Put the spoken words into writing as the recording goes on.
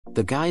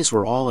The guys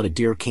were all at a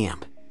deer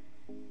camp.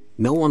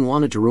 No one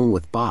wanted to room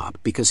with Bob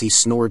because he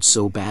snored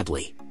so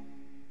badly.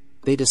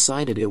 They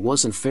decided it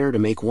wasn't fair to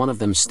make one of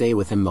them stay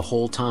with him the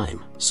whole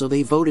time, so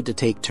they voted to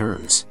take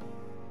turns.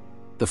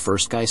 The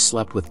first guy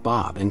slept with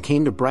Bob and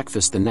came to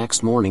breakfast the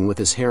next morning with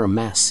his hair a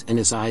mess and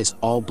his eyes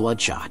all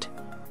bloodshot.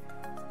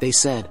 They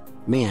said,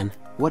 "Man,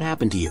 what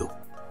happened to you?"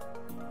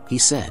 He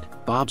said,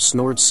 "Bob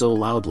snored so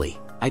loudly,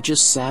 I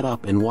just sat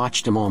up and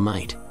watched him all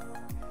night."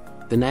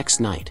 The next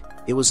night,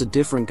 it was a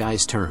different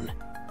guy's turn.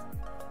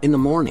 In the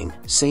morning,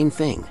 same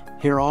thing,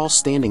 hair all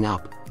standing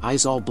up,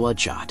 eyes all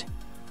bloodshot.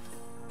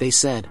 They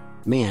said,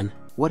 "Man,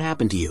 what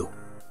happened to you?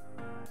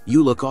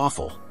 You look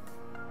awful."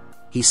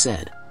 He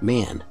said,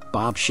 "Man,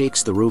 Bob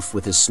shakes the roof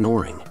with his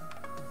snoring.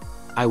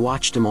 I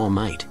watched him all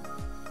night."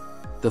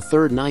 The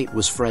third night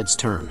was Fred's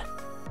turn.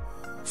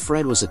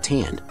 Fred was a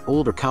tanned,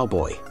 older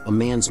cowboy, a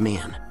man's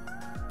man.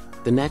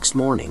 The next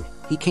morning,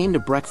 he came to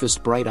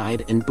breakfast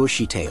bright-eyed and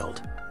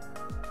bushy-tailed.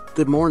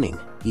 "Good morning,"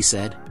 he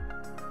said.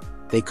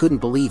 They couldn't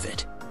believe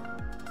it.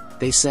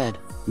 They said,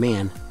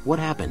 "Man, what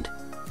happened?"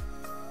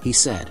 He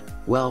said,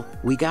 "Well,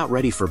 we got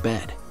ready for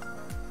bed.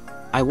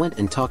 I went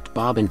and tucked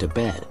Bob into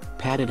bed,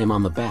 patted him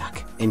on the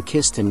back, and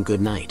kissed him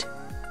good night.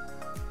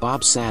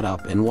 Bob sat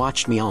up and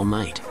watched me all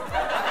night.